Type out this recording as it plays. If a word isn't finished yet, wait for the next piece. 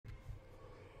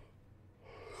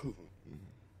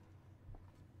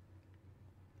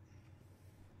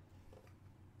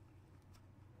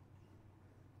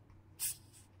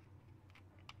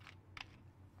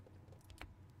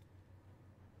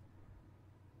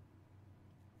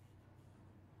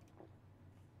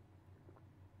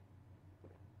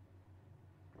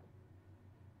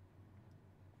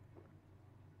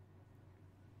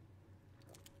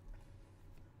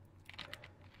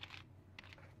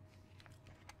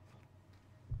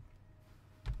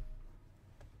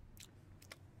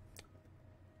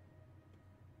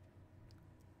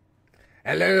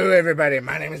Hello everybody,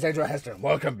 my name is Angel Hester, and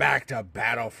welcome back to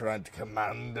Battlefront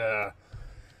Commander.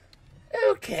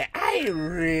 Okay, I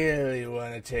really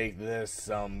want to take this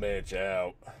sumbitch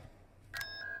out.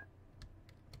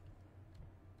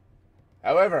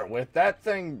 However, with that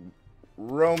thing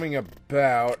roaming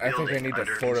about, I think I need to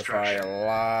fortify a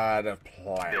lot of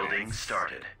plants. Building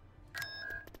started.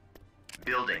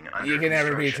 Building under You can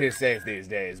never be construction. too safe these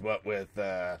days, what with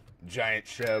giant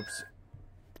ships.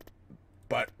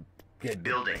 But...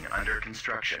 Building under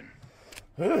construction.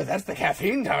 Ooh, that's the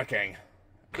caffeine talking.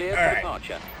 Clear All for right.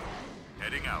 departure.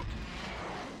 Heading out.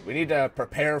 We need to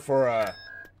prepare for a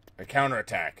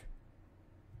counterattack.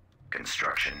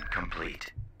 Construction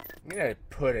complete. I'm gonna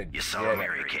put a You saw jet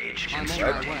Mary in. Cage I'm on my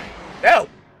constructing. way. No!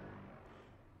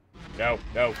 No,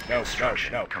 no, no, no,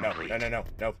 Construction no, no, complete. no, no, no,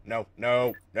 no, no,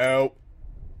 no, no.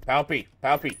 Palpy,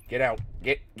 get out.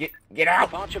 Get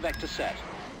out! Departure vector set.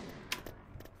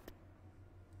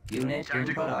 Unit in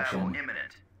Tactical battle production.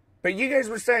 imminent. But you guys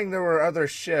were saying there were other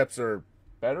ships, or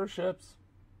better ships?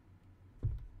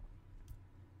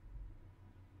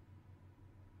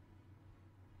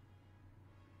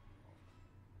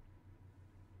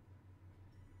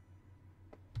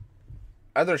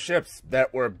 Other ships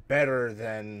that were better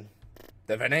than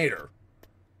the Venator.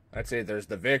 Let's see, there's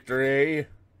the Victory.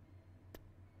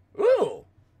 Ooh!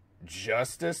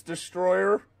 Justice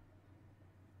Destroyer.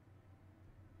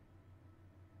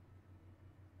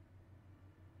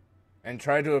 And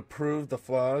try to improve the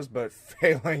flaws, but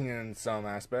failing in some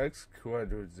aspects.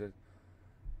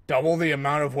 Double the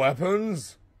amount of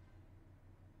weapons?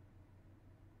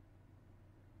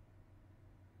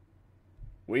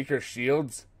 Weaker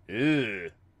shields?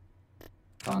 Ew.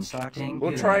 Constructing.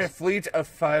 We'll try a fleet of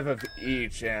 5 of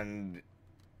each, and...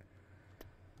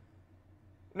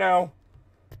 Now,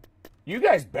 you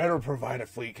guys better provide a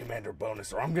fleet commander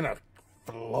bonus, or I'm gonna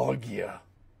flog ya.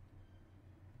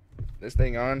 This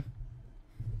thing on?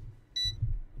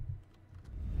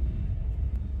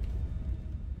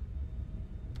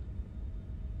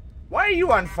 Why are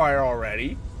you on fire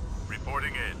already?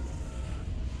 Reporting in.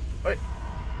 Wait.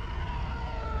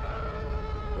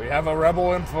 We have a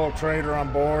rebel infiltrator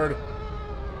on board.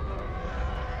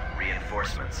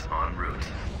 Reinforcements en route.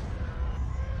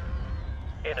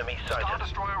 Enemy sighted. Star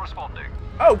Destroyer responding.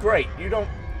 Oh, great. You don't...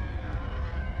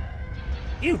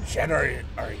 You Jedi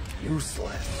are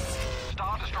useless.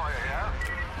 Star Destroyer here.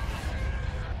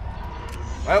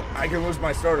 Well, I can lose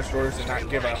my Star Destroyers and not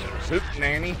give a hoot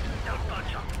nanny.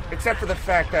 Except for the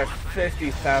fact that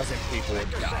 50,000 people would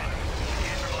die.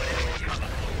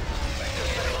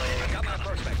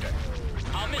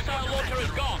 Our missile launcher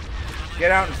is gone.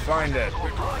 Get out and find it.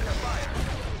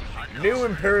 New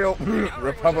Imperial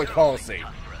Republic policy.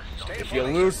 If you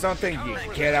lose something, you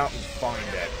get out and find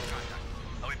it.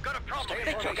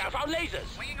 They took out our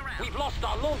lasers. We've lost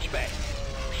our launch bay.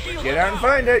 Shields Get are out and down.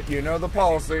 find it. You know the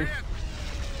policy.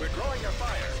 We're drawing their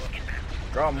fire.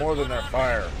 Draw more than their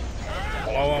fire.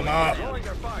 Blow them up. Drawing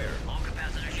their fire.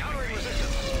 Countering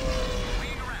resistance.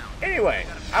 Anyway,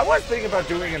 I was thinking about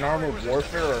doing an armored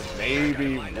warfare or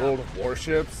maybe World of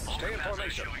Warships. Stay in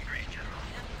formation.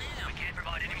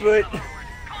 But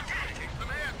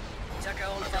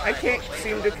I can't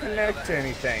seem to connect to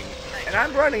anything. And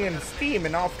I'm running in Steam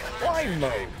and offline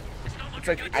mode. It's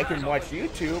like I can watch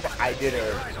YouTube. I did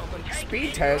a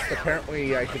speed test.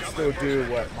 Apparently I can still do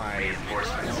what my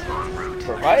Reinforcements en route.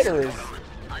 provider is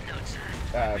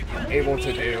able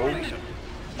to do.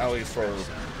 At least for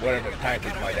whatever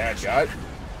package my dad got.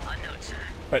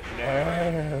 But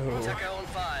no.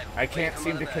 I can't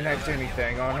seem to connect to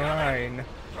anything online.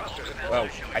 Well,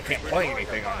 I can't play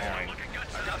anything online.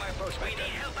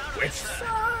 Which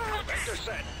sucks.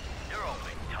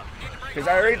 Because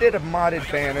I already did a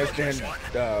modded Banished and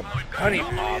Honey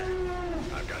Pop.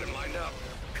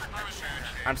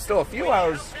 I'm still a few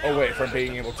hours away from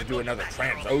being able to do another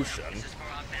Transocean.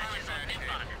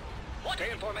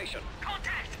 Stay in formation.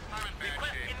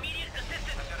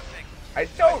 I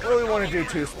don't really want to do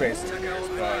 2 space areas,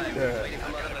 but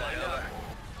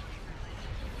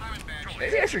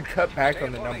maybe I should cut back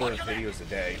on the number of videos a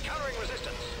day. Countering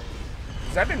resistance.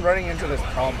 Because I've been running into this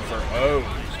problem for Stay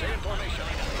in formation.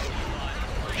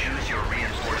 Choose your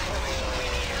reinforcements.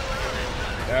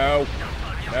 No.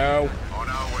 No. On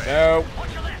our way. No.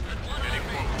 Heading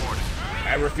for coordinates.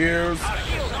 I refuse.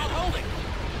 Shields aren't holding.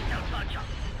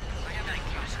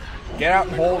 Get out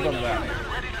and hold them then.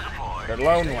 They're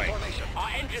lonely. Our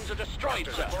engines are destroyed,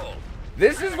 sir.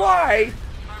 This is why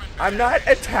I'm not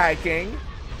attacking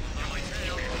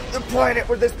the planet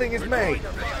where this thing is made.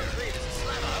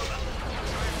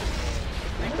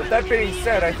 But that being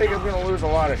said, I think I'm going to lose a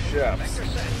lot of ships.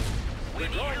 We're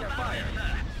drawing their fire.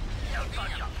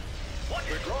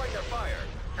 We're drawing their fire.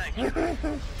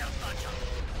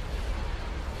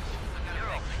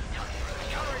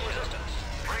 Countering resistance.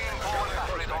 Bringing forward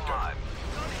batteries online.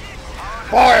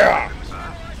 Fire!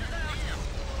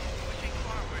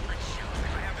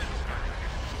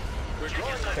 We're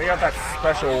drawing their Take out that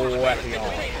special weapon.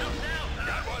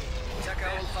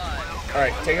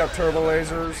 Alright, take out turbo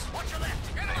lasers.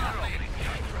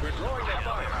 We're drawing their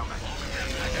fire.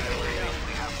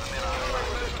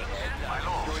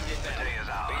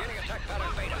 Beginning attack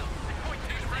pattern beta.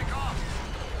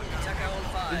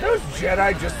 Did those Jedi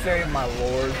just say, my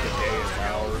lord, the day is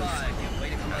ours?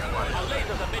 Our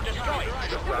lasers have been destroyed.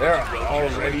 They're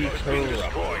already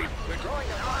corrupt.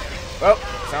 Well,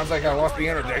 sounds like I lost the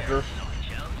interdictor.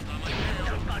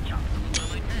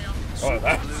 Oh,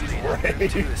 that's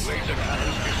great. The missile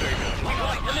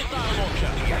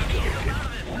launcher.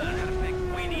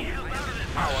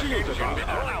 Our shields are drawing their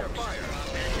fire.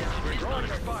 We're drawing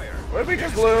their fire. What did we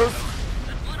just lose?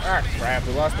 Ah, crap,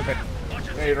 we lost a bit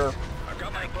later. I've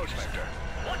got my approach vector.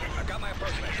 I've got my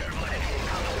approach vector.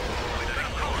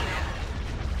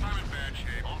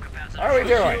 How are we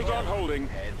doing? Shields on holding.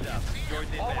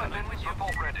 All weapons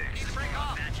report ready.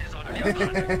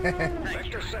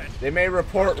 Vector set. They may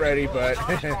report ready, but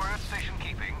Station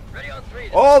keeping. Ready on 3.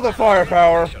 all the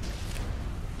firepower.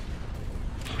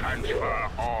 Transfer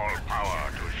all power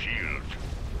to shield.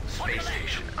 Space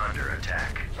station under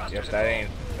attack. Yep,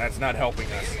 that's not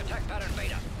helping us. Attack pattern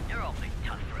beta. You're awfully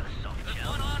tough for a soft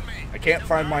shell. One on me. I can't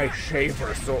find my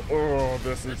shaver, so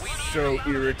this is so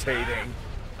irritating.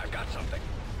 I've got something.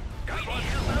 Got one.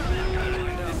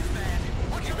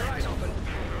 Keep your eyes open.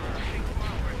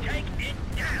 Take it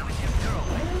down.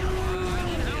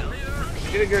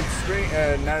 Get a good screen,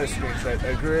 not a screenshot,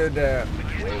 a good,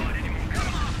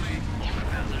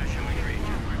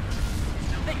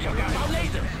 They took out our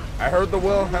lasers. I heard the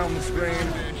Wilhelm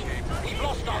scream. We've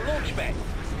lost our launch bay.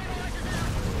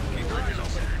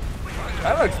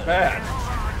 That looks bad.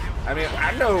 I mean,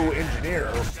 I'm no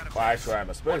engineer. Well, actually, I'm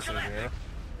a space engineer.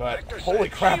 But, holy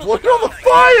crap, look at all the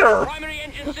fire! Primary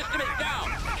engine system is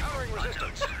down. Countering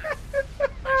resistance.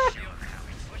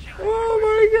 Oh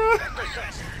my god!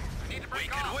 We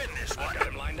can win this one. Got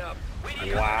him lined up.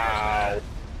 Wow.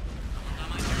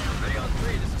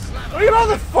 Look at all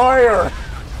the fire!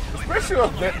 Especially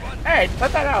with the... Hey,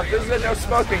 put that out. This is a no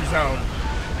smoking zone.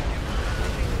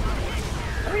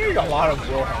 I think a lot of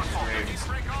Wilhelm screams.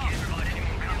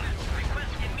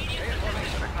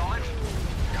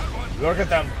 Look at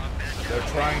them. They're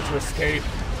trying to escape.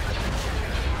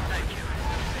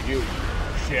 You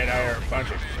Jedi are a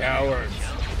bunch of cowards.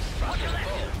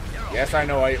 Yes, I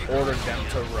know I ordered them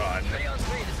to run.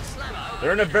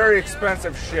 They're in a very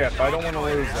expensive ship. I don't want to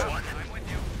lose it.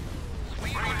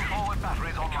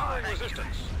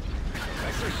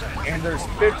 And there's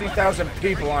 50,000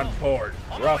 people on board,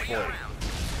 roughly.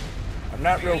 I'm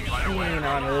not real keen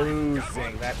on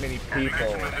losing that many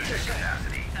people.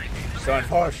 So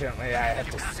unfortunately, I have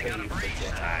to save the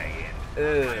Jedi.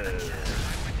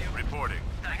 Reporting.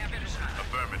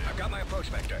 Affirmative. I've got my approach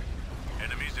vector.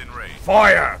 Enemies in range.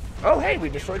 Fire! Oh, hey, we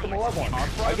destroyed the Malev one.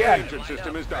 Again, Engine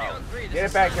system is down. get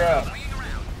it back up.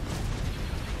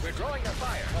 We're drawing their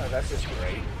fire. Oh, that's just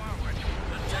great.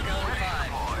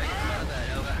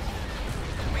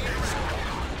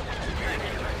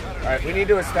 Alright, we need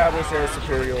to establish air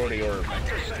superiority or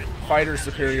fighter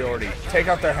superiority. Take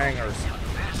out their hangars.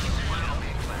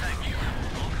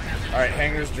 Alright,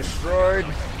 hangars destroyed.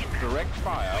 Direct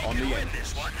fire on the end.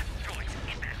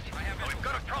 We've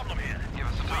got a problem here. We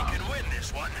can win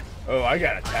this one. Oh, I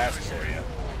got a task for you.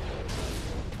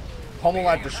 Pummel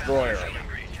that destroyer.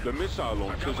 The missile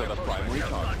launchers are the primary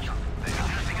target.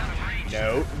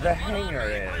 No, the hangar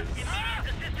is.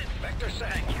 Vector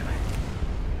set.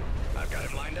 I've got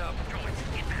him lined up.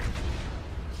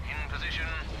 In position.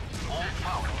 All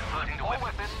power converting to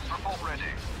weapons. report ready.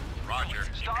 Roger.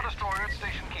 Star Destroyer at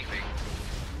station keeping.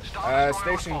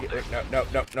 Station... No.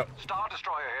 Star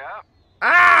Destroyer here.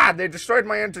 Ah! They destroyed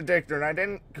my interdictor and I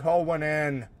didn't call one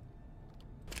in.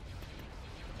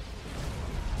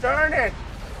 Darn it!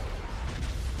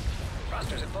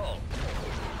 thrusters at full.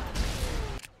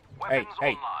 Hey, Weapons hey,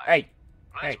 online. hey,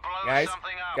 Let's hey, blow guys,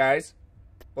 something up. guys,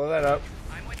 blow that up.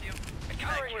 I'm with you.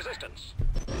 Encountering resistance.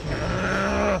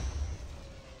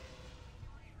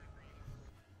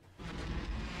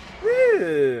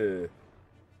 Woo.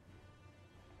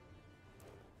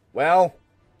 Well,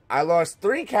 I lost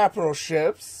 3 capital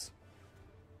ships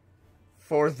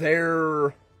for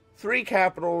their 3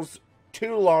 capitals,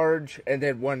 2 large, and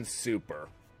then 1 super.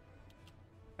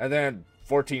 And then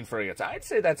 14 frigates. I'd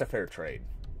say that's a fair trade.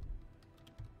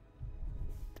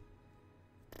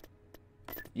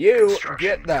 You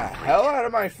get the hell out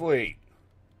of my fleet.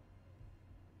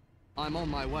 I'm on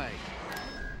my way.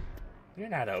 You're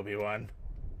not Obi-Wan.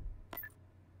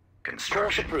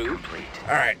 Construction complete.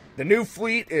 Alright, the new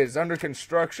fleet is under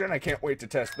construction. I can't wait to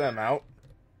test them out.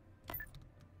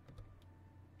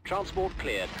 Transport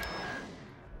cleared.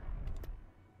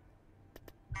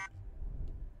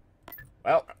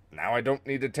 Well, now I don't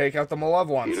need to take out the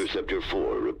malevolence. Interceptor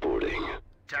 4 reporting.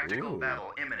 Tactical Ooh.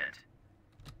 battle imminent.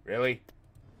 Really?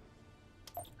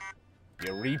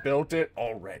 You rebuilt it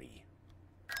already.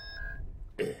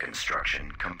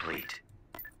 Construction complete.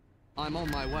 I'm on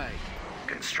my way.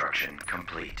 Construction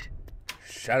complete.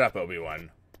 Shut up, Obi-Wan.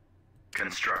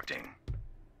 Constructing.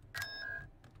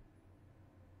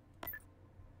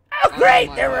 Oh, great!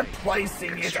 my They're way.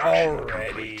 replacing it Construction already.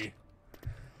 complete.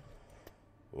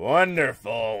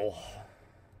 Wonderful.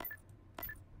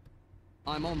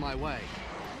 I'm on my way.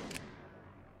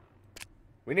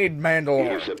 We need Mandalore.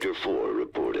 Interceptor 4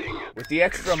 reporting. With the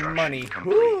extra Construction money,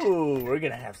 complete. ooh, we're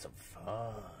gonna have some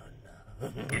fun.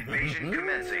 Invasion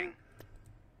commencing.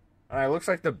 Alright, looks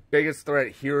like the biggest threat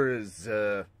here is,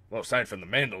 well, aside from the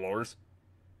Mandalores.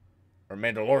 Or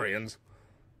Mandalorians.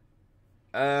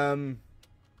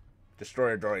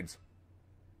 Destroyer droids.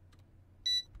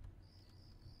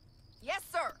 Yes,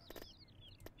 sir.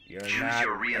 You're Choose not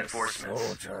your a reinforcements.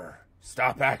 soldier.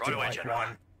 Stop acting away, like General.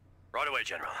 one. Right away,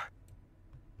 General.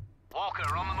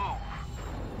 Walker on the move.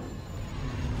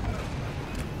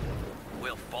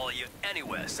 We'll follow you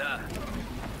anywhere, sir.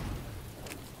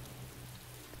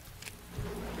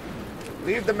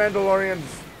 Leave the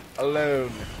Mandalorians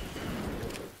alone.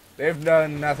 They've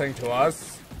done nothing to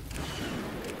us.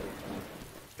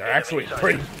 They're actually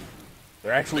pretty.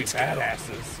 They're actually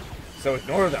badasses. So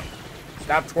ignore them.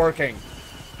 Stop twerking.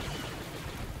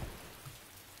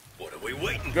 What are we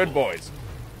waiting Good boys.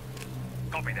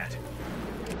 for? Copy that.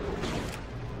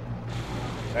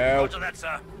 Now, Roger that,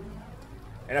 sir.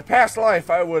 in a past life,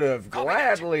 I would have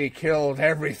gladly killed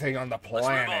everything on the Let's move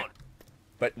planet. on.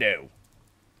 But no.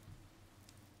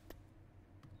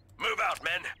 Move out,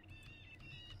 men.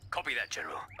 Copy that,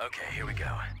 General. Okay, here we go.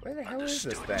 Where the hell is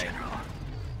this Understood, thing? General.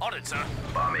 On it, sir.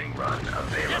 Bombing run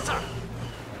available. Yes, sir.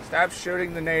 Stop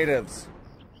shooting the natives.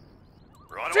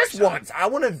 Right away, Just sir. once. I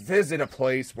want to visit a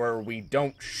place where we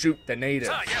don't shoot the natives.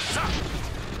 Sir, yes, sir.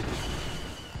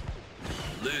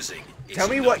 Losing. is Tell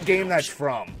me no what game option. that's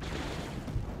from.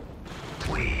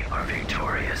 We are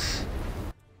victorious.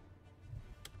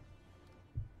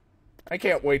 I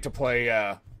can't wait to play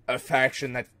a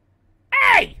faction that...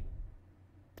 Hey!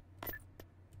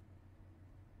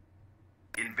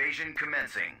 Invasion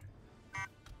commencing.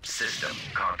 System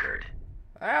conquered.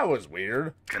 That was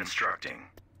weird. Constructing.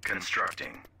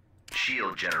 Constructing.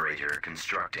 Shield generator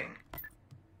constructing.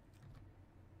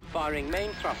 Firing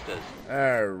main thrusters.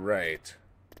 Alright.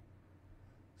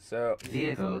 So,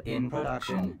 Vehicle in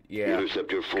production. yeah.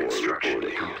 Interceptor 4 Construction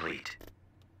reporting. complete.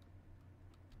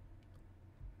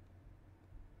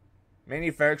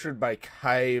 Manufactured by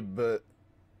Cyber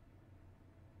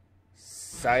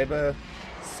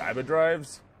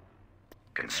Drives?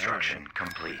 Construction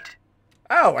complete.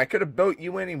 Oh, I could have built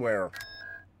you anywhere.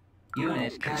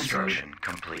 Unit cancelled. Construction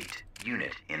complete.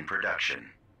 Unit in production.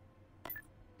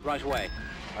 Right away.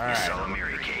 Alright.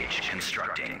 Salamiri cage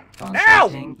constructing.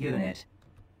 Constructing unit.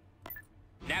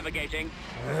 Navigating.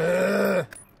 Ugh.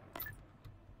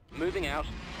 Moving out.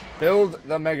 Build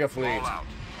the mega fleet. Fallout.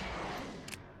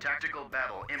 Tactical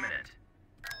battle imminent.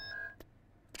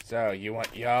 So, you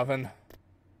want Yavin?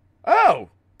 Oh!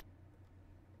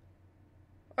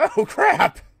 Oh,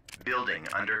 crap! Building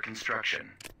under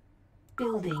construction.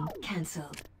 Building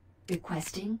cancelled.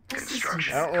 Requesting assistance.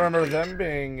 Construction. I don't remember them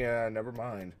being, never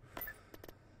mind.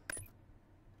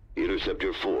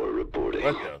 Interceptor 4 reporting.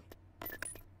 What the?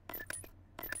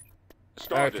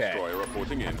 Star Okay. Destroyer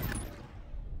reporting in.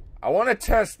 I want to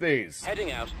test these.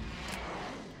 Heading out.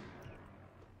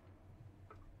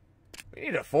 We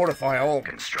need to fortify a whole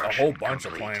Construction bunch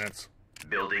of complete. planets.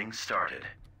 Building started.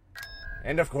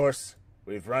 And of course,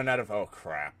 we've run out of... Oh,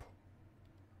 crap.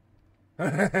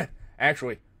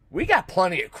 Actually, We got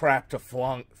plenty of crap to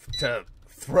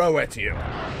throw at you.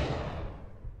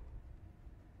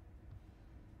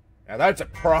 Now that's a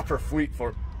proper fleet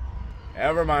for...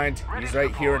 Never mind. He's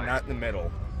right here and not in the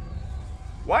middle.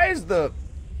 Why is the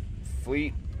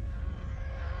fleet...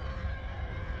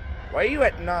 Why are you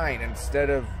at 9 instead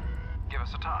of... Give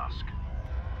us a task.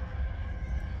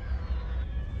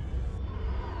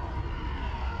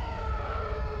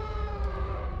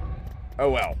 Oh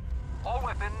well. All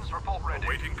weapons report ready.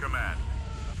 Awaiting command.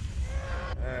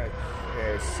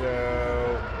 Okay,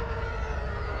 so...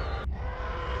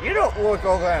 You don't look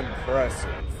all that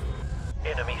impressive.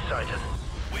 Enemy sighted.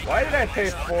 Why did I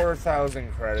pay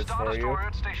 4,000 credits Star for you? Destroyer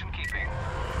at station keeping.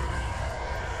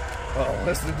 Oh,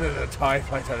 listen to the TIE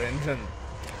Fighter engine.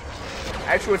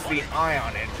 Actually, it's the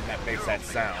ion engine that makes that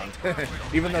sound.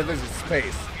 Even though this is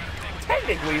space.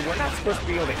 Technically, we're not supposed to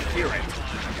be able to hear it.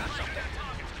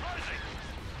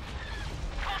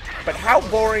 But how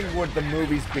boring would the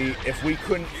movies be if we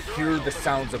couldn't hear the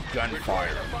sounds of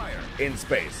gunfire in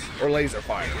space? Or laser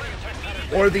fire?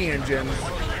 Or the engines?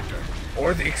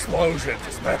 Or the explosions?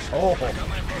 Especially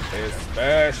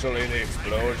the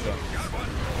explosions.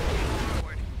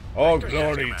 Oh,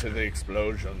 glory to the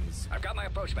explosions. I've got my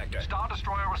approach vector. Star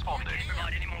Destroyer responding.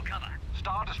 Provide any more cover.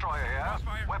 Star Destroyer here.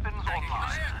 Weapons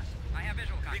online. I have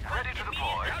visual contact. Ready to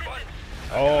deploy.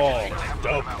 Oh,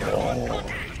 deploy.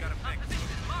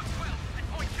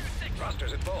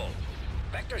 Thrusters at full.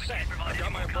 Vector set. I've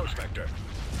got my approach vector.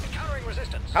 Encountering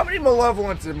resistance. How many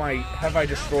malevolents have I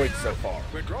destroyed so far?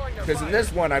 Because in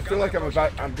this one, I feel like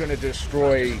I'm gonna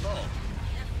destroy...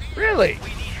 Really?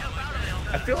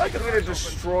 I feel like I'm gonna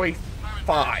destroy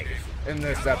 5 in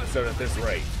this episode at this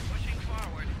rate.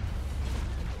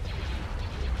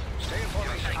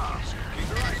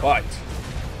 But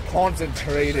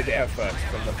concentrated effort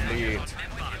from the fleet.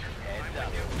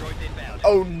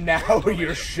 Oh, now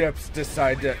your ships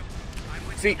decide to...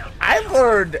 See, I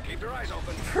learned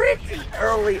pretty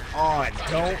early on,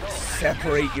 don't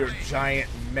separate your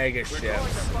giant mega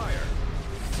ships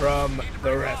from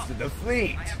the rest of the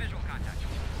fleet.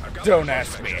 Don't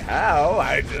ask me how,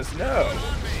 I just know.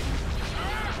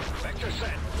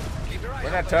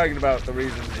 We're not talking about the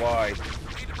reasons why.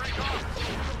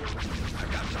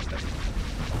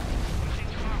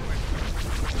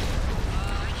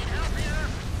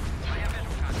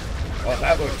 Oh,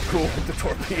 that looks cool with the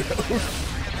torpedoes.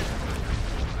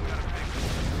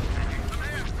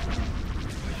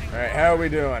 Alright, how are we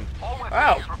doing?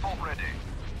 Oh!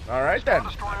 Alright then.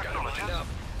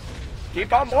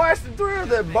 Keep on blasting through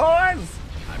them, boys!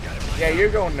 Yeah, you're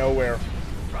going nowhere.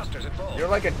 You're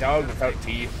like a dog without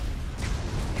teeth.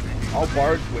 All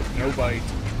bark with no bite.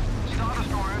 Star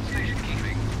Destroyer at station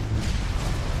keeping.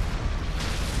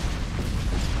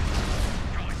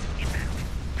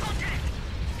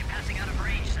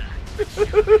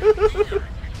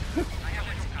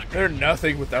 They're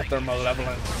nothing without their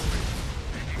malevolence.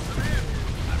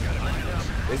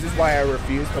 This is why I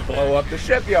refuse to blow up the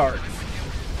shipyards.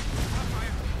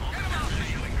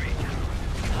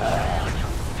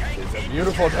 It's a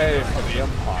beautiful day for the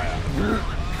Empire.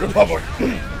 Republic.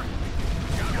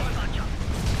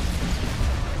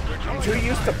 I'm too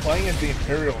used to playing as the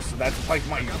Imperials, so that's like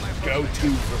my go-to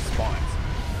response.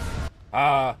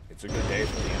 It's a good day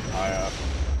for the Empire.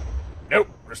 Nope,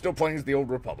 we're still playing as the Old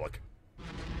Republic.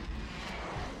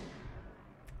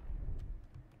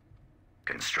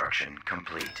 Construction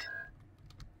complete.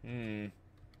 They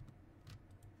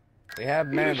have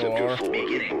Mandalore.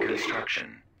 Beginning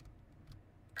construction.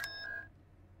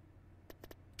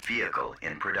 Vehicle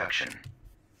in production.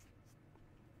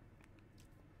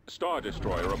 Star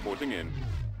Destroyer reporting in.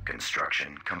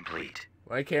 Construction complete.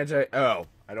 Why can't I? Oh,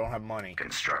 I don't have money.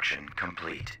 Construction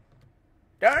complete.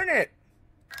 Darn it!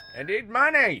 I need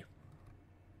money!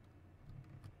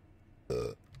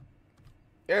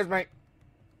 Here's my...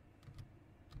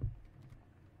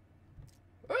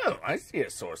 Oh, I see a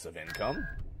source of income.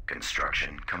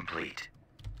 Construction complete.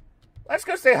 Let's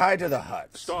go say hi to the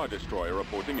Hutts. Star Destroyer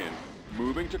reporting in.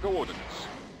 Moving to coordinates.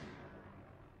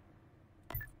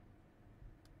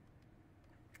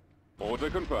 Order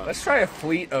confirmed. Let's try a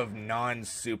fleet of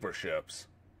non-super ships.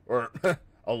 Or,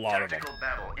 a lot of them. Tactical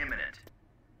battle imminent.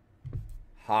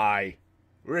 Hi.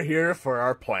 We're here for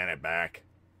our planet back.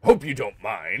 Hope you don't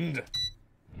mind.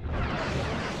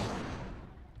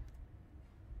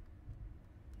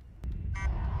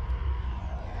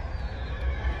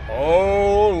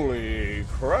 Holy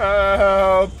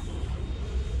crap!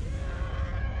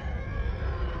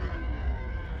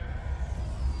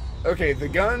 Okay, the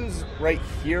guns right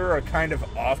here are kind of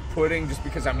off-putting just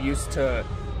because I'm used to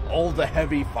all the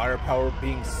heavy firepower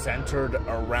being centered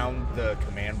around the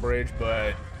command bridge,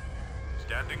 but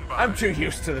standing by. I'm too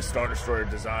used to the Star Destroyer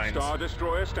designs. Star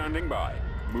Destroyer standing by.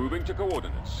 Moving to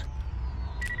coordinates.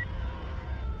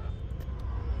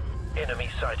 Enemy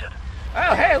sighted.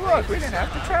 Oh, hey, look, we didn't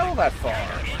have to travel that far.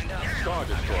 Star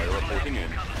Destroyer reporting in.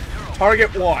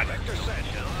 Target 1.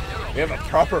 We have a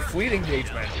proper fleet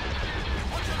engagement.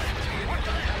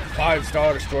 5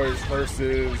 Star Destroyers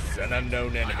versus an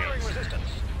unknown enemy.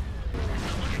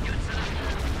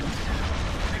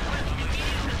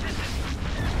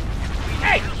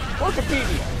 Hey,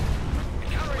 Wikipedia.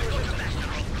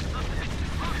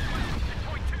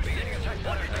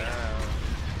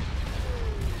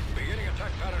 Beginning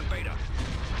attack pattern beta.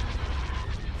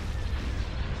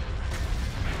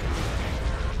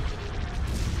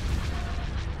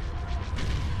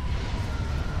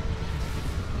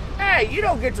 Hey, you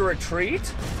don't get to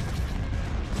retreat.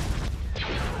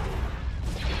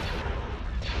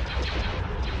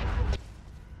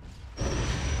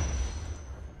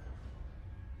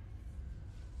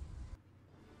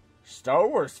 Star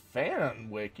Wars fan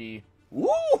wiki.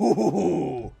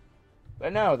 Ooh!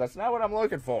 But no, that's not what I'm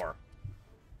looking for.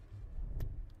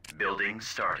 Building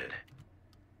started.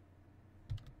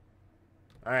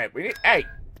 Alright, we need an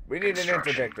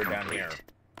interdictor down here.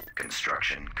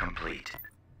 Construction complete.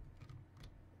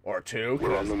 Or 2,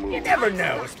 'cause you never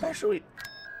know, especially...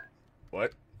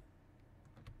 What?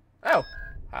 Oh,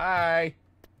 hi.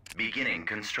 Beginning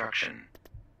construction.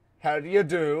 How do you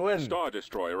do? And Star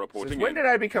Destroyer reporting when in. did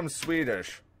I become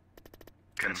Swedish?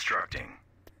 Constructing.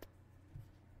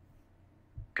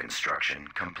 Construction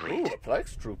Ooh, complete. a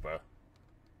Plex Trooper.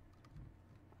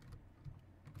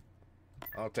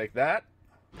 I'll take that.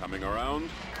 Coming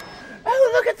around.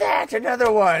 Oh, look at that!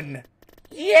 Another one!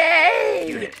 Yay!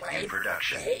 Unit in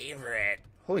production. Favorite.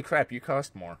 Holy crap, you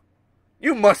cost more.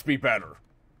 You must be better.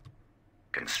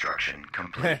 Construction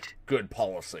complete. Good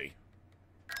policy.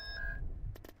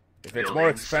 If it's Building more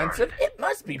expensive, started. it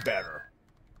must be better.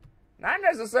 Not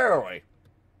necessarily.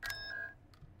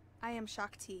 I am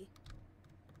Shakti.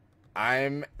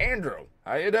 I'm Andrew.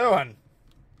 How you doing?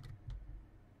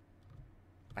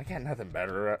 I got nothing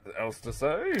better else to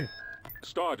say.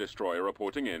 Star Destroyer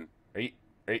reporting in.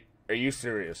 Are you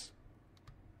serious?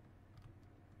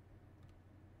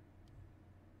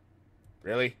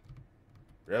 Really?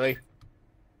 Really?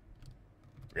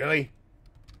 Really?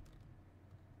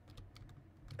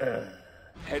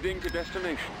 Heading to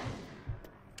destination.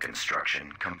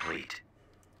 Construction complete.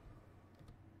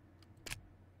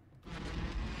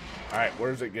 Alright,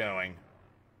 where's it going?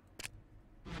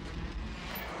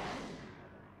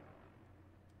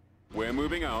 We're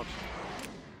moving out.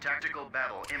 Tactical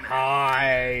battle imminent.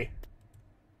 Hi.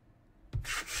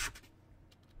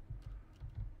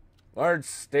 Large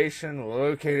station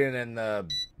located in the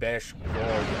Besh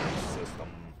Gorgon system.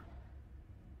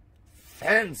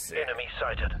 Fancy. Enemy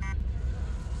sighted.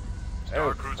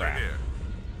 Oh, crap.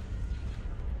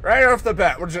 Right off the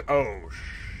bat, we're just... Oh,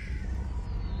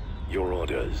 Your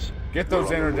orders. Get those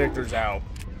interdictors out.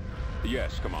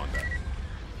 Yes, Commander.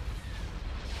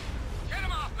 Get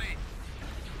him off me!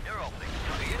 You're opening.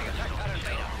 Beginning attack pattern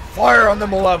beta. Fire on the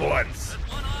Malevolence.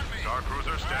 Star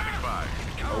Cruiser standing by.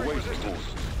 Awaiting orders.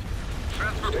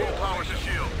 Transfer full power to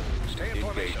shield. Stay in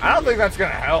formation. I don't think that's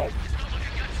gonna help.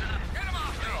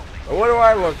 But what do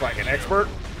I look like, an expert?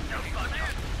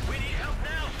 We need help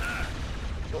now, sir.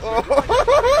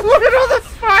 Look at all the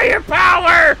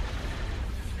firepower!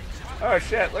 Oh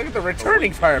shit, look at the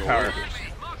returning firepower.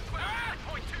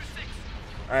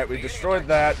 Alright, we destroyed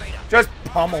that. Just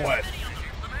pummel it.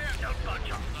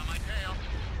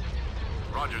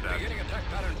 Roger that.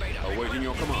 Awaiting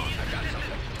your command.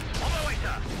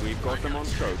 We've got them on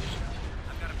scopes.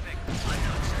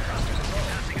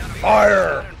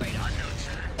 Fire!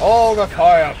 All the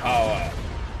firepower.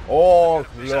 All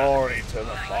glory to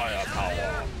the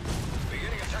firepower.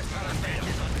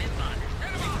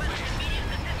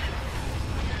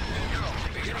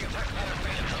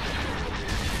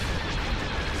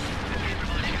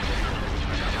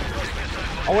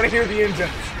 I want to hear the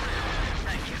engines.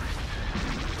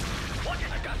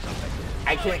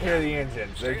 I can't hear the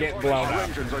engines. They're getting blown Our up.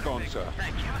 engines are gone, sir.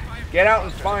 Get out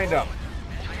and find them.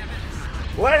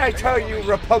 What did I tell you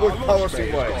Republic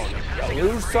policy was? You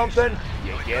lose something,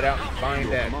 you get out and find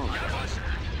Your it. command.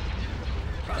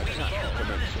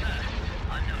 Commencing.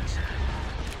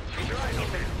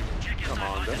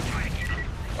 Commander.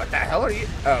 What the hell are you?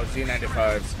 Oh,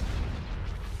 Z95s.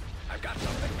 I've got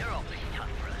something. You're opening.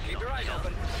 Keep your eyes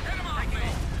open.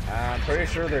 I'm pretty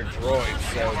sure they're droids,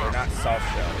 so they're not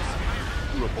soft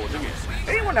shells. Reporting in.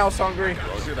 Anyone else hungry?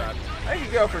 Roger that. I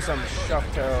could go for some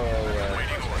Shufto.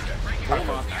 Form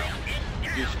up.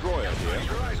 Destroyer here.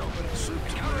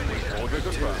 Order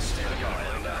confirmed.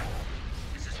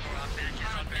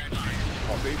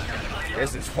 Copy.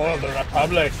 This is for the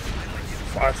Republic.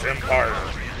 Fox Empire.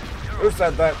 Who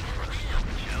said that?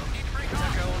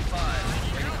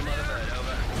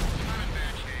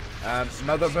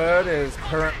 Motherbird is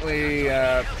currently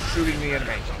shooting the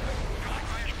enemy.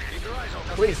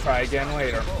 Please try again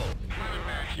later.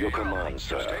 Your command,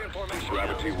 sir.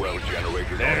 Gravity well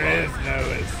generated. There is no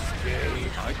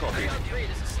escape. I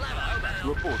copy.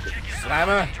 Reporting.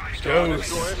 Slammer, go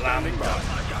slam.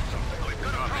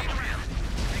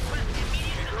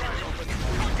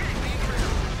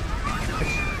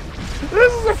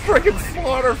 This is a freaking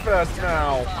slaughter fest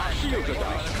now.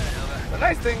 The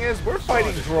nice thing is, we're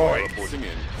fighting droids.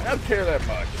 I don't care that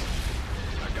much.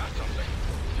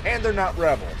 And they're not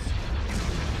rebels.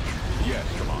 Yes,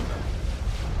 Commander.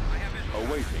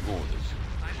 Awaiting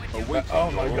orders. Awaiting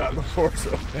Oh my your god, the orders. Force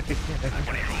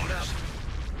Awakens.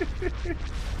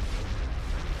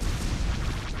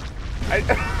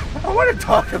 I want to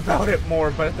talk about it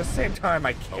more, but at the same time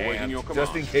I Awaiting can't. your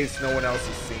Just in command. case no one else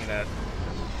has seen it.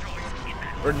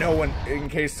 Or no one, in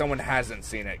case someone hasn't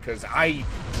seen it, because I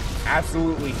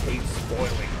absolutely hate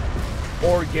spoiling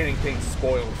or getting things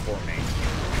spoiled for me.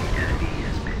 Enemy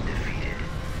has been defeated.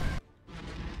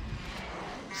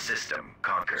 System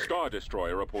conquered. Star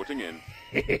Destroyer reporting in.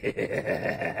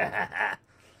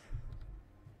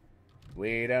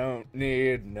 We don't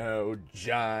need no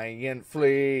giant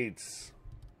fleets.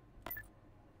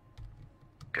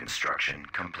 Construction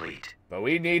complete. But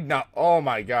we need not. Oh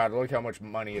my god, look how much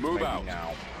money it's Move making out.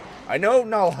 now. I know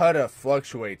Null Hutta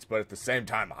fluctuates, but at the same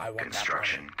time, I want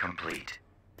Construction that complete.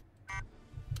 money.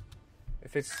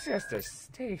 If it's just a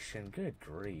station, good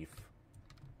grief.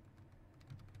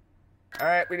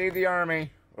 Alright, we need the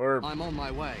army. Or I'm on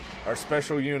my way. our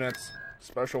special units.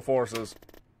 Special forces.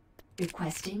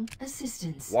 Requesting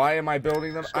assistance. Why am I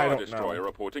building them? I Star don't Destroyer know.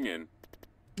 reporting in.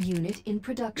 Unit in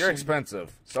production. You're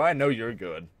expensive, so I know you're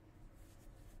good.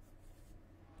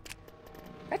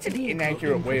 That's an Vehicle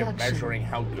inaccurate in way of production. measuring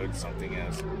how good something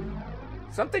is.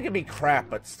 Something can be crap,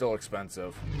 but still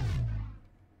expensive.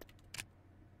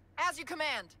 As you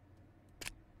command.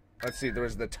 Let's see, there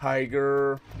was the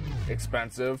Tiger.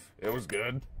 Expensive. It was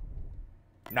good.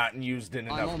 Not used in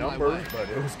I'm enough on my numbers, way. but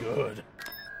it was good.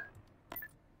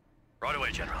 Right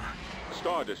away, General.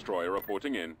 Star Destroyer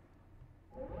reporting in.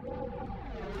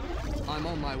 I'm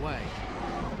on my way.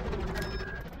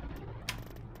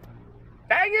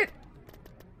 Dang it!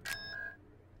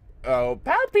 Oh,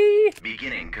 Pappy!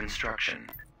 Beginning construction.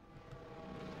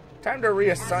 Time to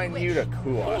reassign you to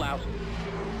Kua. out.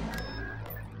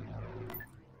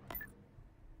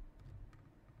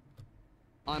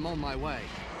 I'm on my way.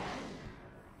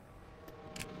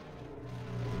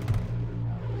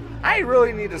 I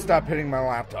really need to stop hitting my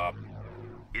laptop.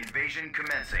 Invasion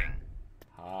commencing.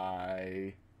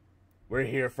 Hi. We're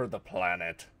here for the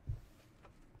planet.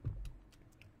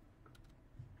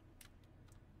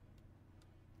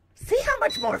 See how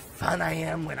much more fun I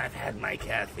am when I've had my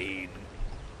caffeine.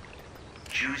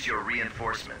 Choose your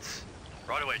reinforcements.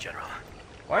 Right away, General.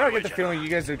 Why do I get the feeling you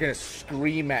guys are gonna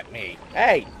scream at me?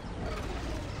 Hey!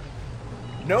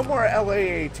 No more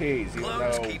LAATs, even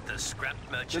Clones though keep the scrap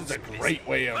this merchants is a busy. great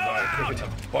way of Move kicking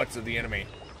out! the butts of the enemy.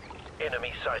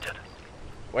 Enemy sighted.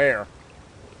 Where?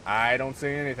 I don't see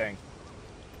anything.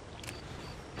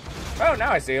 Oh,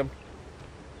 now I see him.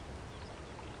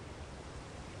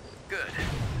 Good.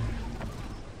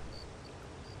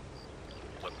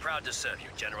 We're proud to serve you,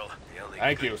 General. The only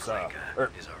Thank good you, sir. clanker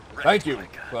is a Thank you,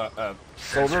 replica.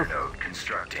 Sensor soldier. node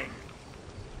constructing.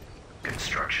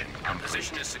 Construction complete.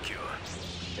 Position is secure.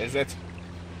 Is it?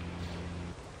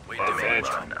 We Bomb defend.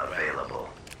 run available.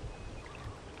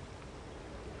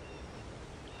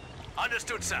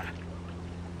 Understood, sir.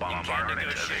 Can't Bombardment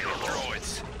negotiate with available.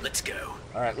 droids. Let's go.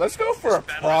 Alright, let's go for a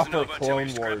Battle isn't proper over till Clone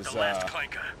we've scrapped Wars the last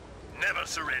clanker. Never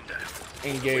surrender. What are we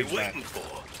engagement. waiting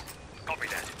for? Copy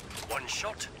that. One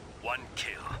shot, one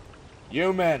kill.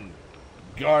 You men,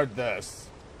 guard this.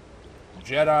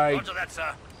 Jedi, Roger that,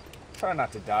 sir. try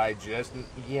not to die just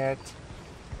yet.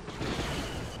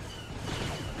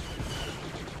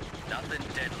 Nothing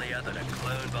deadlier than a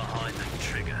clone behind the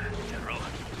trigger, General.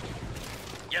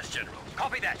 Yes, General.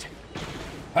 Copy that.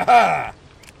 Haha!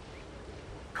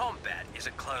 Combat is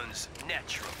a clone's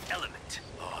natural element.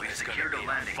 Oh, We it's gonna secured a be a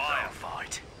landing zone.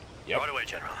 firefight. Yep. Right away,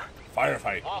 General.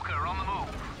 Firefight. Walker on the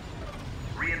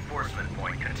move. Reinforcement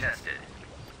point contested.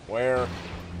 Where?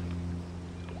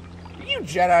 Can you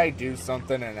Jedi do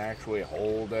something and actually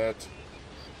hold it?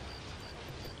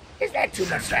 Is that too much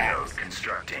to Sensor node ask?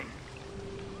 constructing.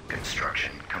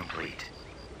 Construction complete.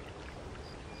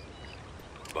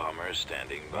 Bomber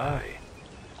standing by.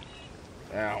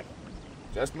 Ow.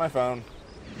 Just my phone.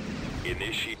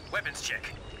 Initiate. Weapons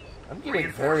check. I'm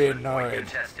getting very Reinforcement point annoyed.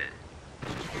 contested.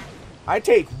 I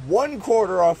take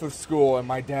 1/4 off of school and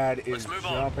my dad is Let's move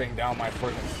on. jumping down my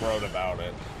freaking throat about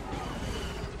it.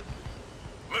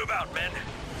 Move out, men.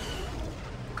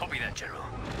 Copy that, General.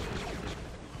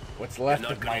 What's left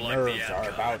You're of not my gonna like the nerves are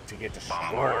outcome. about to get destroyed.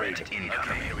 Bombardment incoming.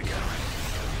 Okay, here we go.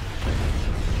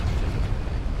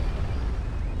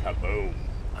 Kaboom.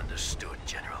 Understood,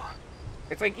 General.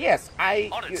 It's like, yes,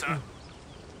 On it, sir.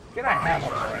 Can I have a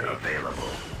Run break? available.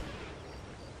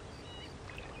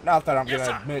 Not that I'm Yes, going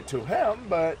to sir. admit to him,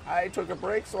 but I took a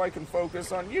break so I can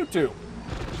focus on YouTube.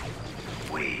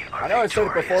 We are I know I said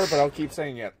it before, victorious. but I'll keep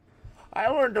saying it. I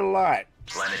learned a lot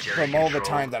Planetary from all the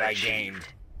control time that I achieved. gained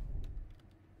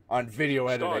on video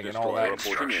editing and all that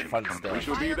reporting in. fun We stuff.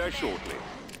 Shall be there shortly.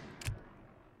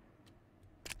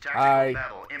 Tactical I-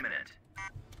 battle imminent.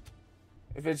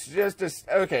 If it's just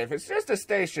a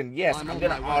station, yes, I'm I'm on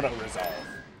gonna my way. auto-resolve.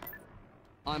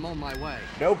 I'm on my way.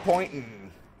 No point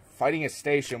in fighting a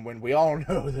station when we all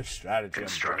know the strategy I'm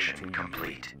Construction going to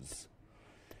complete. use.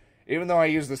 Even though I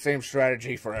use the same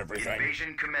strategy for everything.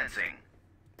 Invasion commencing.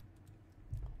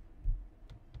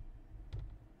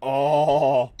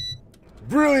 Oh,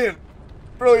 brilliant!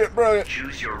 Brilliant, brilliant!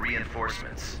 Choose your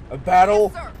reinforcements. A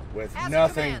battle Yes, sir. with As you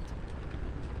nothing. command.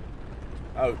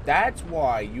 Oh, that's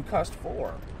why you cussed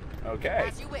 4. Okay.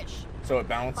 As you wish. So it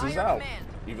balances By your out. command.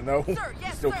 Even though Sir, you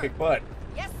yes, still sir. kick butt.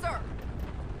 Yes, sir.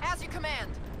 As you command.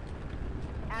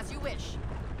 As you wish.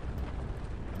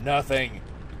 Nothing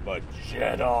but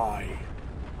Jedi.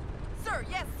 Sir,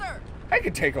 yes, sir. I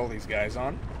could take all these guys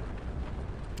on.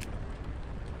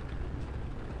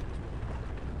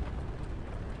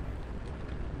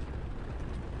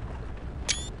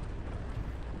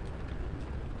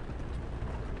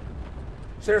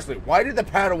 Seriously, why did the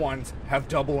Padawans have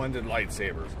double-ended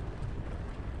lightsabers?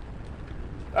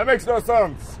 That makes no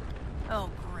sense. Oh,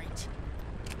 great.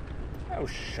 Oh,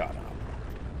 shut up.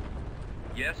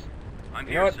 Yes, I'm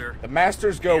You know here, what? sir. The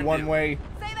Masters go Can one do. way,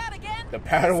 Say that again. the Doesn't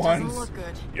Padawans, look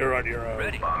good. you're on your own.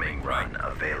 Ready. Bombing run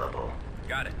available.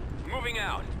 Got it. Moving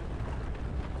out.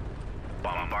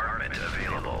 Bombardment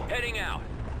available. Heading out.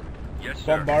 Yes,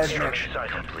 sir. Bombardment Construction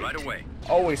complete. Right away.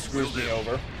 always screws me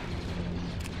over.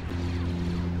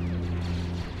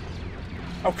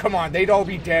 Oh, come on. They'd all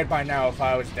be dead by now if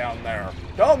I was down there.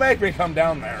 Don't make me come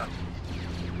down there.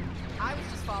 I was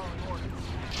just following orders.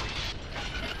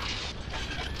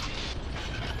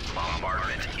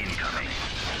 Bombardment incoming.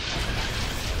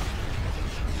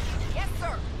 Yes,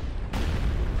 sir.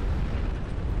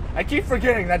 I keep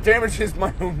forgetting that damages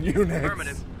my own units.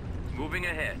 Affirmative. Moving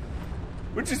ahead.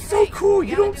 Which is so cool.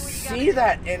 You gotta don't do what you see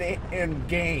gotta that in I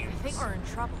games. think we're in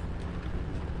trouble.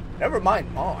 Never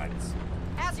mind mods.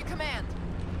 As you command.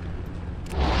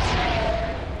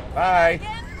 Bye.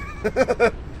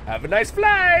 Again? Have a nice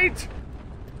flight.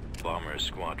 Bomber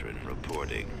squadron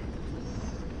reporting.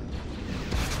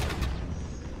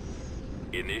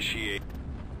 Initiate.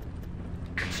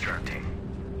 Constructing.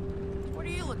 What are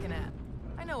you looking at?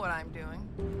 I know what I'm doing.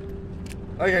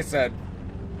 Like I said,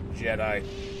 Jedi.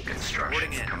 Construction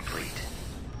Reporting in. complete.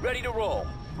 Ready to roll.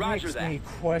 Roger Makes that. me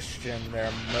question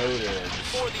their motives.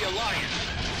 For the Alliance.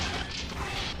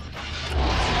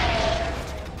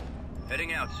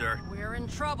 Heading out, sir. We're in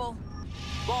trouble.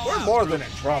 Ball We're out. more than in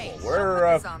trouble. Hey, We're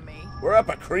don't put this on me. we're up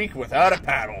a creek without a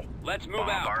paddle. Let's move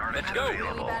out. Bombardment Let's go.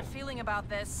 available. Really bad feeling about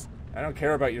this. I don't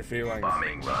care about your feelings.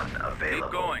 Bombing run available.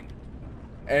 Keep going.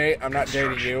 A, I'm not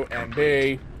dating you, and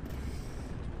B,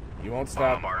 you won't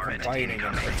stop Bombardment complaining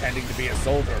and incoming. pretending to be a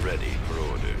soldier. Ready for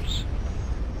orders.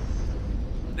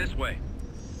 This way.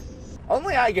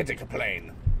 Only I get to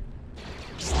complain.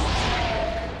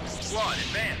 Squad,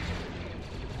 advance.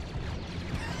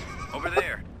 Over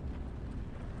there.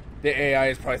 The AI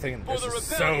is probably thinking For this the is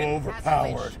so rebellion.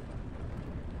 overpowered.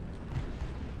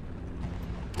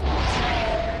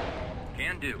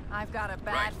 Can do. I've got a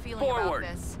bad Right. feeling Forward.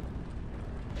 about this.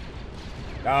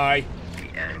 Die.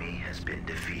 The enemy has been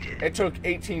defeated. It took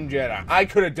 18 Jedi. I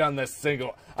could have done this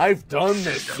I've done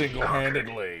this System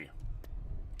single-handedly.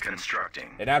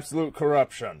 Constructing. In absolute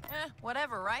corruption.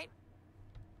 Whatever, right?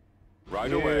 Right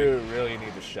You away. really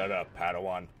need to shut up,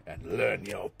 Padawan, and learn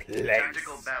your place.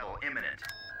 Tactical battle imminent.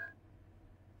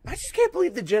 I just can't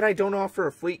believe the Jedi don't offer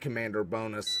a fleet commander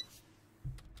bonus.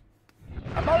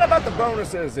 I'm all about the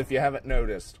bonuses, if you haven't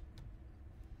noticed.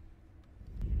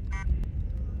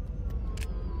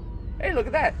 Hey, look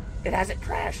at that. It hasn't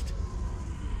crashed.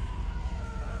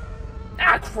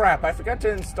 Ah, crap. I forgot to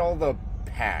install the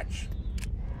patch.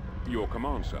 Your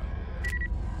command, sir.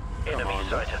 Enemy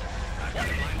sighted.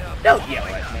 Don't yell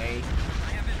at me.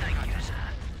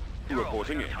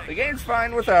 Reporting in. The game's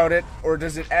fine without it, or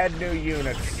does it add new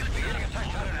units?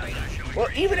 Well,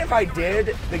 even if I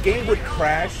did, the game would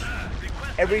crash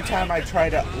every time I try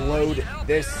to load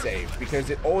this save, because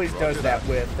it always does that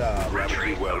with,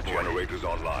 Gravity well generators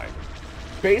online.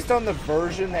 based on the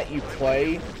version that you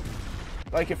play.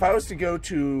 Like, if I was to go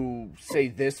to, say,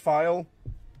 this file,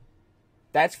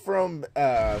 that's from,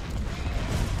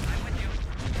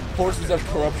 Forces of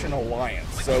Corruption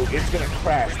Alliance, so it's gonna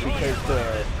crash because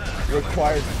the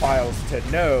required files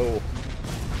to know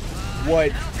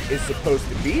what is supposed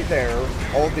to be there,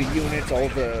 all the units, all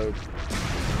the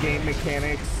game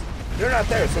mechanics, they're not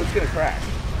there, so it's gonna crash.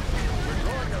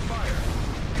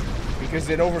 Because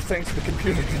it overthinks the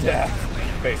computer to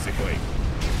death, basically.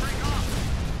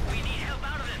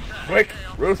 Quick,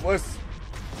 ruthless,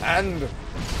 and...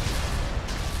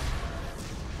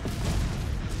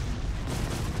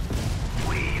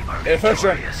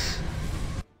 efficient!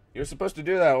 You're supposed to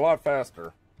do that a lot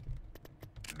faster.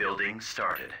 Building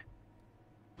started.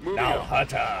 Now,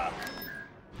 Hutta.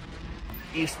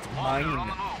 East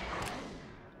Mine.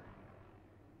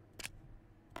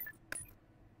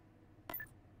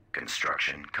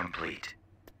 Construction complete.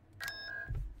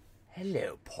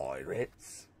 Hello,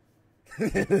 pirates.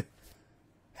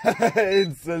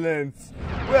 Insolence.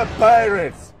 We're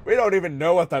pirates. We don't even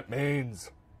know what that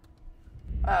means.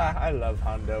 Ah, I love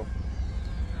Hondo.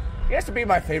 He has to be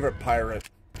my favorite pirate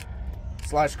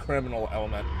 / criminal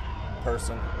element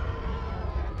person.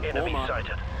 Enemy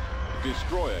sighted.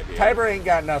 Destroyer here. Tiber ain't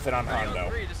got nothing on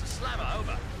Hondo.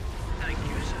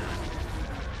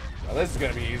 Well, this is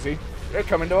gonna be easy. They're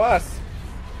coming to us.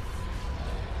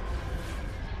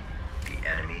 The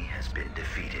enemy has been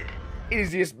defeated.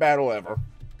 Easiest battle ever.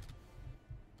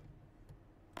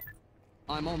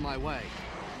 I'm on my way.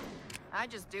 I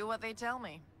just do what they tell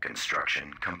me.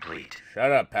 Construction complete.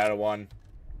 Shut up, Padawan.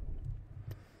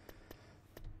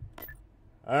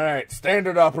 Alright,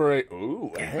 standard operate.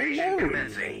 Ooh, Invasion hello,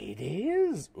 commencing.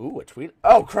 ladies. Ooh, a tweet.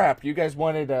 Oh, crap. You guys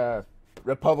wanted,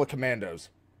 Republic Commandos.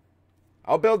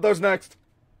 I'll build those next.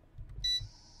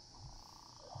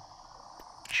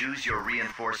 Choose your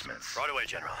reinforcements. Right away,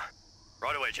 General.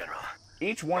 Right away, General.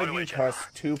 Each one of you costs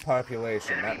 2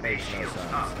 population. Enemy That makes base no shields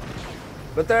sense. up.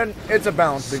 But then, it's a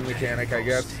balancing mechanic, I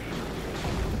guess.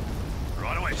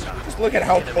 Right away, sir. Just look at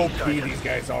how OP these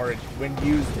guys are when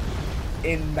used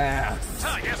in mass.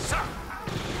 Sir, yes, sir.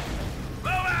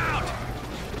 Move out!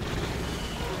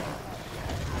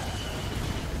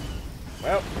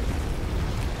 Well,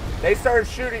 they started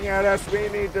shooting at us. We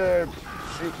need to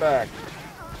shoot back.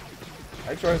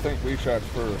 Actually, I think we shot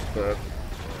first, but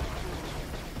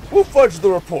we'll fudge the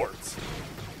reports.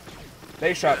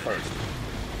 They shot first.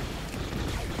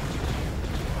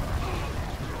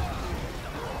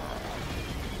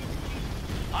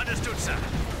 Understood, sir.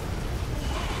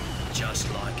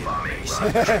 Just like it. Bombing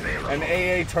run available. An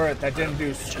AA turret that didn't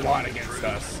do squat against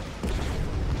us.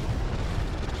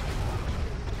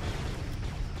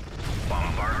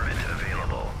 Bombardment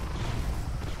available.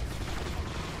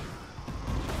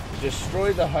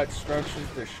 Destroy the hut structures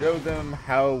to show them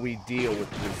how we deal with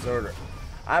the deserter.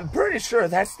 I'm pretty sure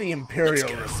that's the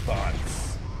Imperial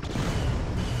response.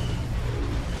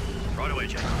 Right away,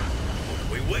 General.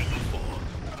 What are we waiting for?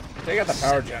 Take out the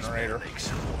power generator. Makes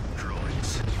some more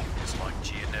droids. It's like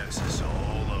Geonosis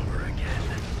all over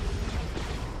again.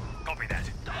 Copy that.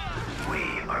 We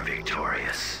are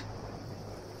victorious.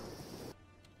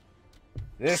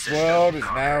 This System world is now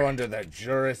conquered. under the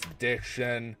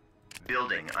jurisdiction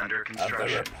Building under of the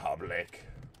construction. Republic.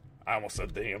 I almost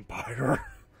said the Empire.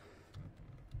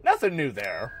 Nothing new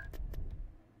there.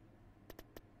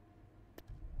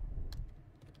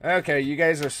 Okay, you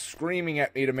guys are screaming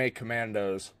at me to make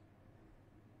commandos.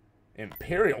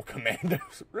 Imperial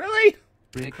commandos? Really?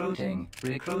 Recruiting.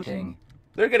 Recruiting.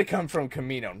 They're gonna come from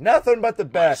Camino. Nothing but the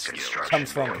best Construction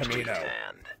comes from complete. Camino.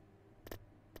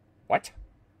 What?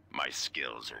 My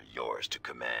skills are yours to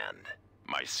command.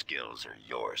 My skills are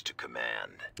yours to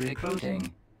command.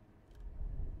 Recruiting.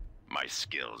 My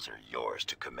skills are yours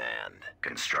to command.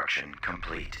 Construction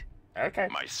complete. Okay.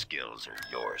 My skills are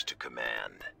yours to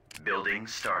command. Building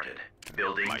started.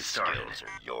 Building My started. skills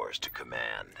are yours to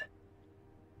command.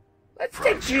 Let's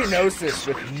take Geonosis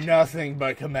with nothing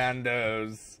but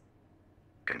commandos.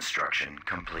 Construction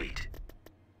complete.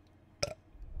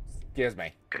 Excuse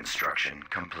me. Construction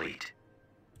complete.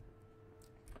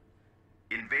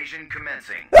 Invasion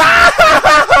commencing.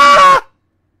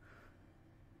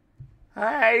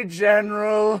 Hi,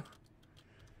 General.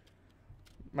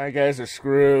 My guys are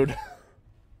screwed.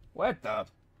 What the?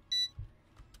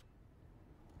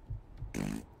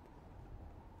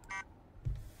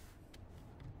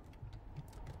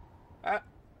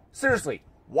 Seriously,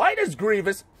 why does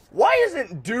Grievous... Why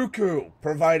isn't Dooku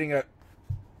providing a...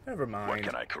 Never mind. What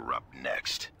can I corrupt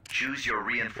next? Choose your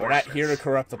reinforcements. We're not here to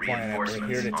corrupt the planet. We're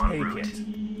here to take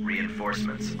it.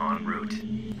 Reinforcements en route.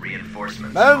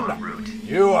 Reinforcements Men, en route.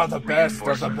 you are the best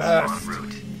of the best. En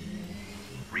route.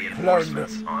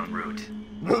 Reinforcements en route.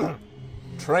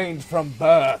 Trained from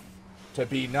birth to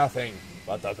be nothing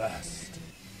but the best.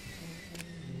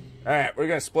 Alright, we're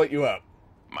gonna split you up.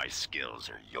 My skills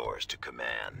are yours to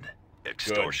command.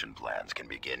 Extortion plans can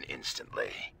begin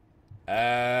instantly.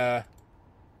 I'm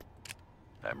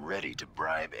ready to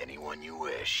bribe anyone you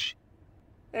wish.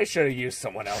 They should have used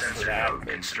someone else for that.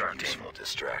 Constructing. Useful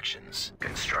distractions.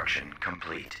 Construction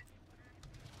complete.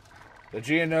 The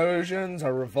Geonosians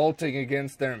are revolting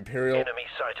against their Imperial... Enemy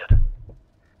sighted.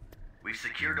 We've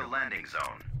secured a landing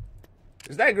zone.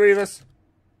 Is that Grievous?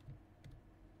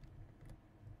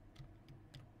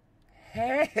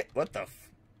 Hey, what the f...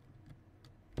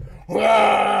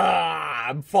 Ah,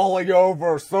 I'm falling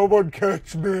over. Someone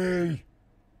catch me.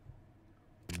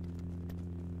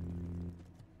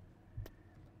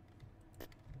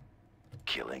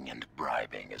 Killing and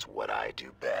bribing is what I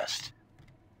do best.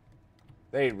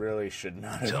 They really should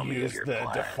not Tell have me of used your the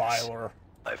plans. Defiler.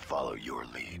 I follow your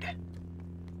lead.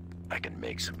 I can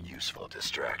make some useful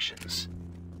distractions.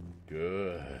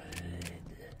 Good.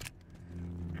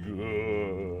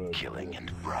 Good. Killing and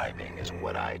bribing is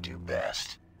what I do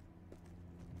best.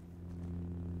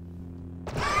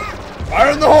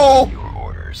 Fire in the hole! Your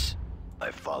orders.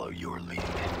 I follow your lead.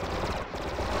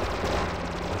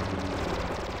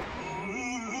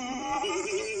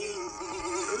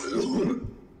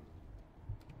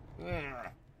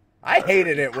 I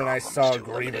hated it when I saw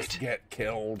Grievous get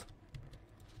killed.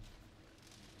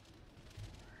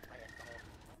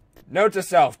 Note to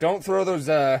self, don't throw those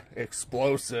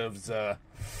explosives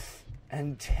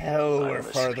until we're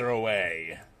further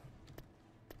away.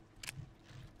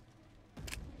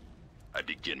 I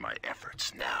begin my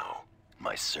efforts now.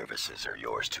 My services are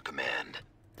yours to command.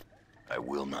 I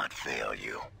will not fail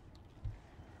you.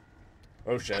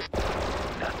 Oh shit.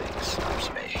 Nothing stops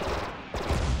me.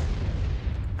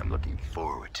 I'm looking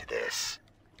forward to this.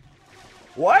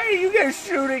 Why are you guys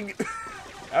shooting?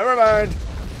 Never mind.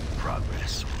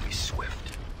 Progress will be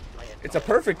swift. It's a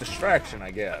perfect distraction,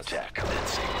 I guess. Attack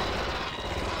commencing.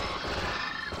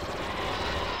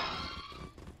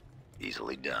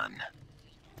 Easily done.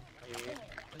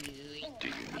 Do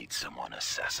you need someone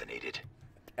assassinated?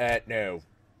 No.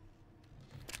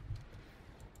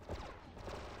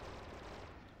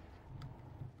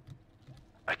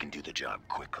 I can do the job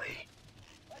quickly.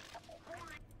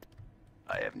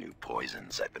 I have new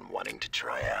poisons I've been wanting to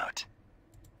try out.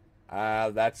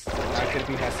 That's not gonna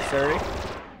be necessary.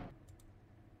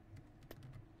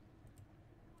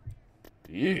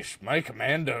 Yeesh, my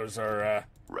commandos are,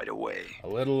 right away. a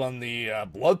little on the,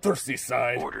 bloodthirsty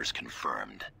side. Orders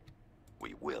confirmed.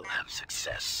 We will have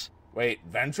success. Wait,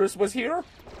 Ventress was here?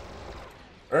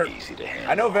 Easy to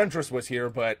handle. I know Ventress was here,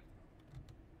 but...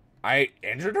 I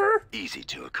injured her? Easy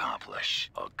to accomplish.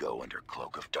 I'll go under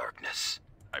Cloak of Darkness.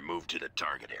 I move to the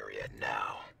target area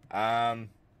now. I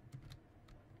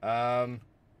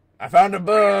found a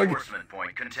bug! Reinforcement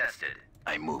point contested.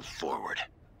 I move forward.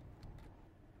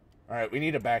 Alright, we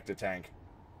need a back-to-tank.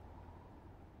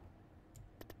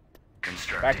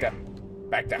 Constructing. Back down.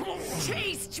 Back down.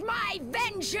 Taste my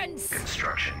vengeance!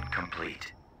 Construction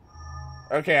complete.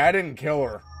 Okay, I didn't kill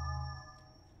her.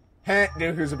 Heh,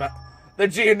 Dooku's about... The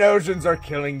Geonosians are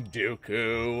killing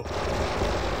Dooku.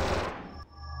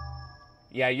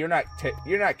 Yeah, you're not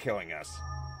killing us.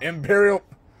 Imperial...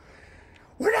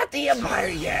 We're not the Empire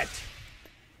yet!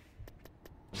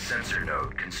 Sensor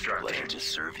node constructing. Pleasure to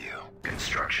serve you.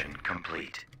 Construction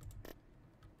complete.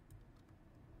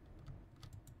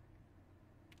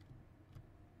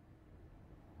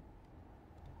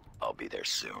 I'll be there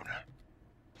soon.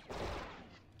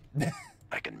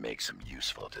 I can make some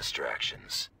useful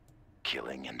distractions.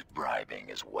 Killing and bribing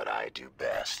is what I do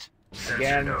best.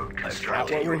 Again, that's not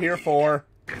what we're here for.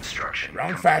 Construction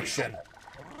Wrong complete. faction.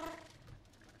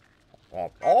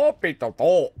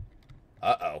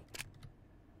 Uh-oh.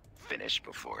 Finish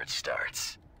before it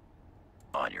starts.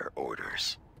 On your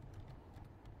orders.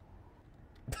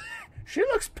 She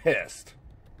looks pissed.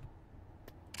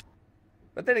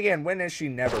 But then again, when is she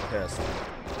never pissed?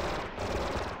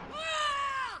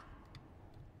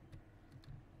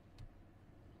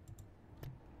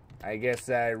 I guess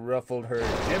I ruffled her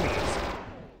jimmies.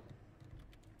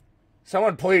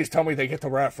 Someone please tell me they get the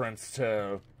reference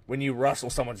to when you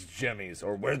rustle someone's jimmies,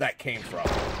 or where that came from.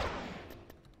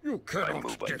 You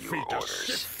cannot defeat a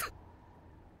Sith.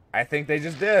 I think they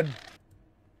just did.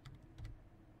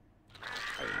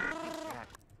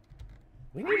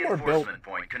 We need more build. Reinforcement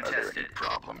point contested.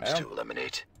 Problems to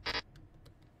eliminate.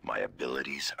 My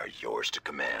abilities are yours to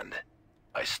command.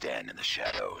 I stand in the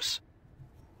shadows.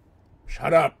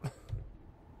 Shut up.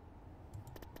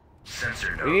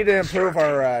 Sensor node We need to improve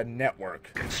our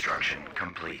network. Construction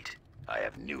complete. I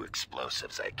have new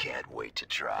explosives I can't wait to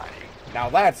try. Now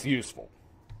that's useful.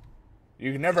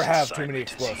 You can never This have too many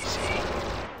assignment is explosives.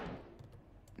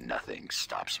 easy. Nothing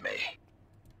stops me.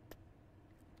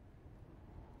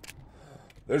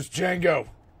 There's Django,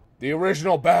 the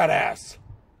original badass.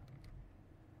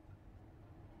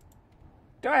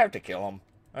 Do I have to kill him?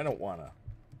 I don't wanna.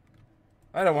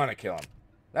 I don't wanna kill him.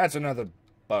 That's another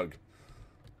bug.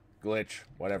 Glitch.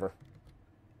 Whatever.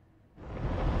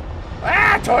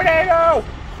 Ah! Tornado!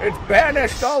 It's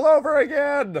banished all over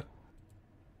again!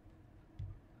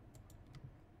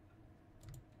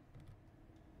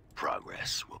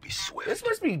 Progress will be swift. This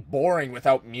must be boring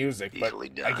without music, but Easily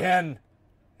done. again,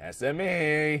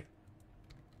 SME.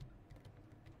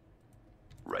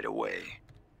 Right away.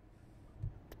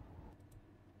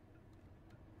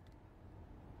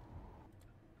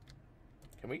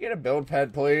 Can we get a build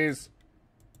pad, please?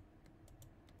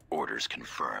 Orders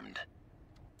confirmed.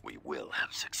 We will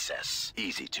have success.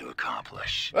 Easy to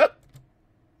accomplish. Oh.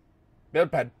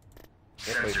 Build pad.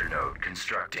 Yes, please. Sensor node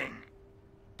constructing.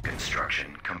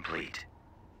 Construction complete.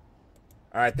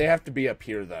 Alright, they have to be up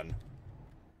here then.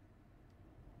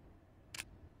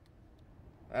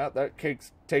 Well, that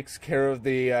takes care of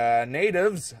the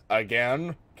natives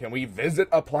again. Can we visit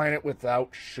a planet without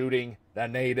shooting the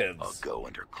natives? I'll go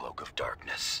under cloak of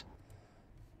darkness.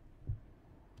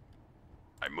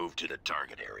 I move to the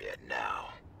target area now.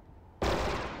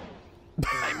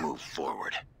 I move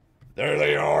forward. There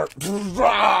they are.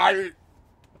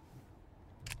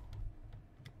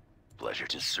 Pleasure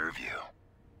to serve you.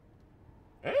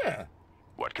 Yeah.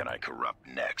 What can I corrupt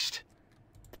next?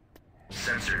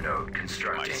 Sensor node My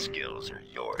constructing. skills are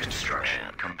yours. Construction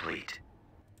to command. complete.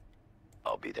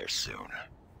 I'll be there soon.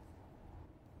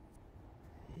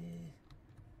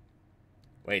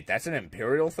 Wait, that's an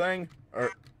Imperial thing?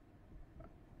 Or...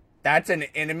 That's an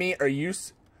enemy? Are you...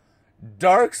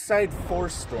 Dark Side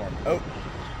Force Storm. Oh.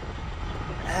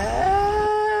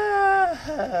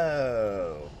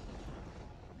 Oh.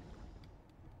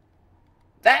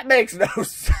 That makes no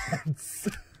sense.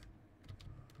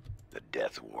 The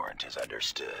death warrant is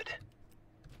understood.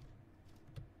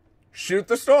 Shoot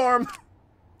the storm.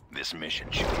 This mission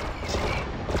should be easy.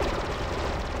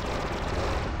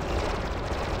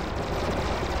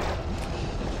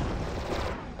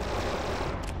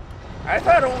 I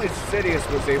thought only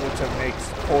Sidious was able to make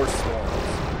force storms.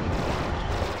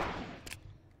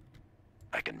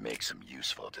 I can make some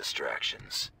useful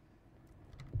distractions.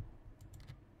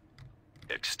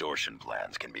 Extortion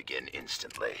plans can begin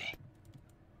instantly.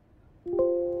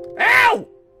 Ow!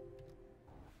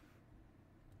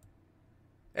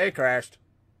 It crashed.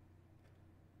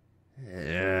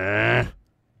 Yeah.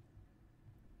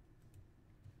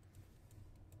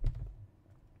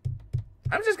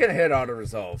 I'm just gonna hit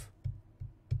auto-resolve.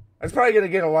 That's probably gonna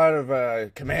get a lot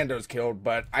of commandos killed,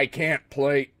 but I can't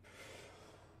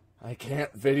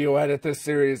video edit this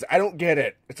series. I don't get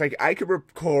it. It's like I could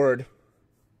record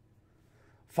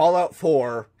Fallout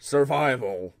 4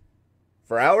 Survival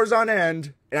for hours on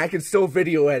end, and I can still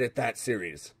video edit that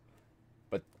series.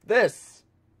 But this,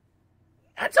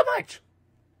 not so much.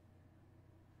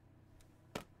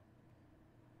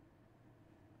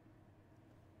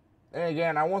 And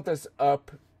again, I want this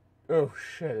up. Oh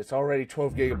shit, it's already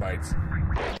 12 gigabytes.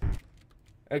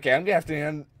 Okay, I'm gonna have to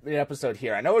end the episode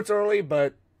here. I know it's early,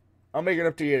 but I'll make it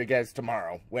up to you guys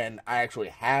tomorrow when I actually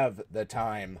have the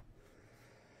time.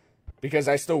 Because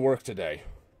I still work today.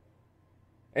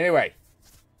 Anyway,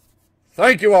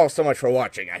 thank you all so much for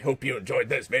watching. I hope you enjoyed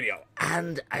this video.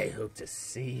 And I hope to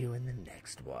see you in the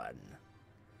next one.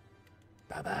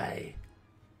 Bye-bye.